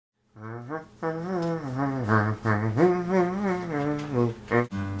Hey,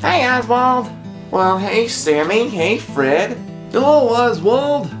 Oswald. Well, hey, Sammy. Hey, Fred. Hello,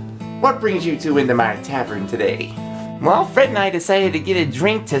 Oswald. What brings you two into my tavern today? Well, Fred and I decided to get a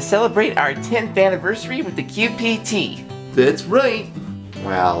drink to celebrate our 10th anniversary with the QPT. That's right.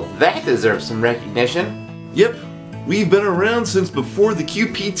 Well, that deserves some recognition. Yep, we've been around since before the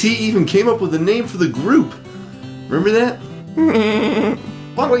QPT even came up with a name for the group. Remember that?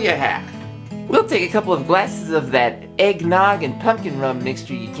 What will you have? We'll take a couple of glasses of that eggnog and pumpkin rum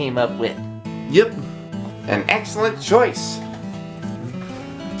mixture you came up with. Yep. An excellent choice.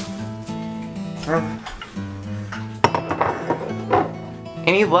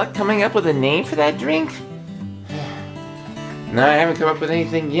 Any luck coming up with a name for that drink? No, I haven't come up with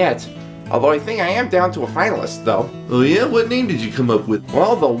anything yet. Although I think I am down to a finalist, though. Oh yeah? What name did you come up with?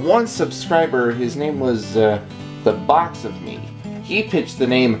 Well, the one subscriber, his name was, The Box of Me. He pitched the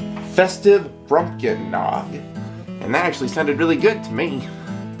name Festive Rumpkin Nog. And that actually sounded really good to me.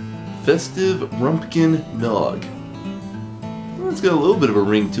 Festive Rumpkin Nog. Well, it's got a little bit of a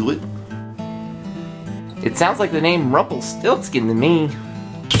ring to it. It sounds like the name Rumpelstiltskin to me.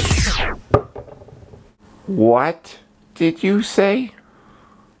 What did you say?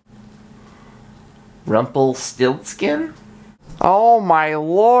 Rumpelstiltskin? Oh my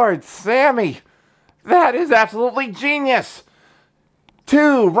lord, Sammy! That is absolutely genius!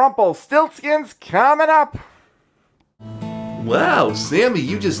 2 Rumpelstiltskins coming up! Wow, Sammy,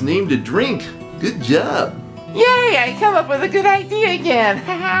 you just named a drink. Good job. Yay, I come up with a good idea again!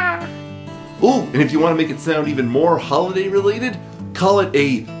 Haha! Oh, and if you want to make it sound even more holiday related, call it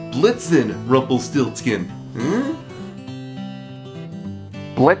a Blitzen Rumpelstiltskin.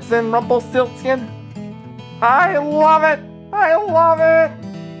 Blitzen Rumpelstiltskin? I love it! I love it!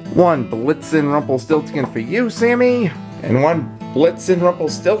 1 Blitzen Rumpelstiltskin for you, Sammy, and 1 Blitzen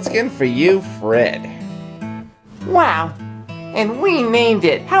Rumpelstiltskin for you, Fred. Wow! And we named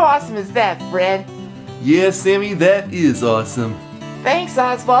it! How awesome is that, Fred? Yeah, Sammy, that is awesome. Thanks,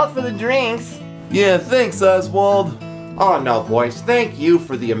 Oswald, for the drinks! Yeah, thanks, Oswald. Oh no, boys, thank you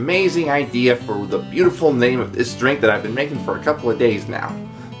for the amazing idea for the beautiful name of this drink that I've been making for a couple of days now.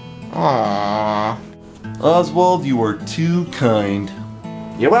 Aww. Oswald, you are too kind.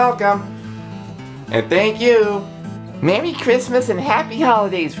 You're welcome. And thank you. Merry Christmas and Happy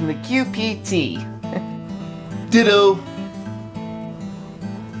Holidays from the QPT. Ditto.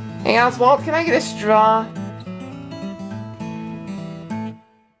 Hey, Oswald, can I get a straw?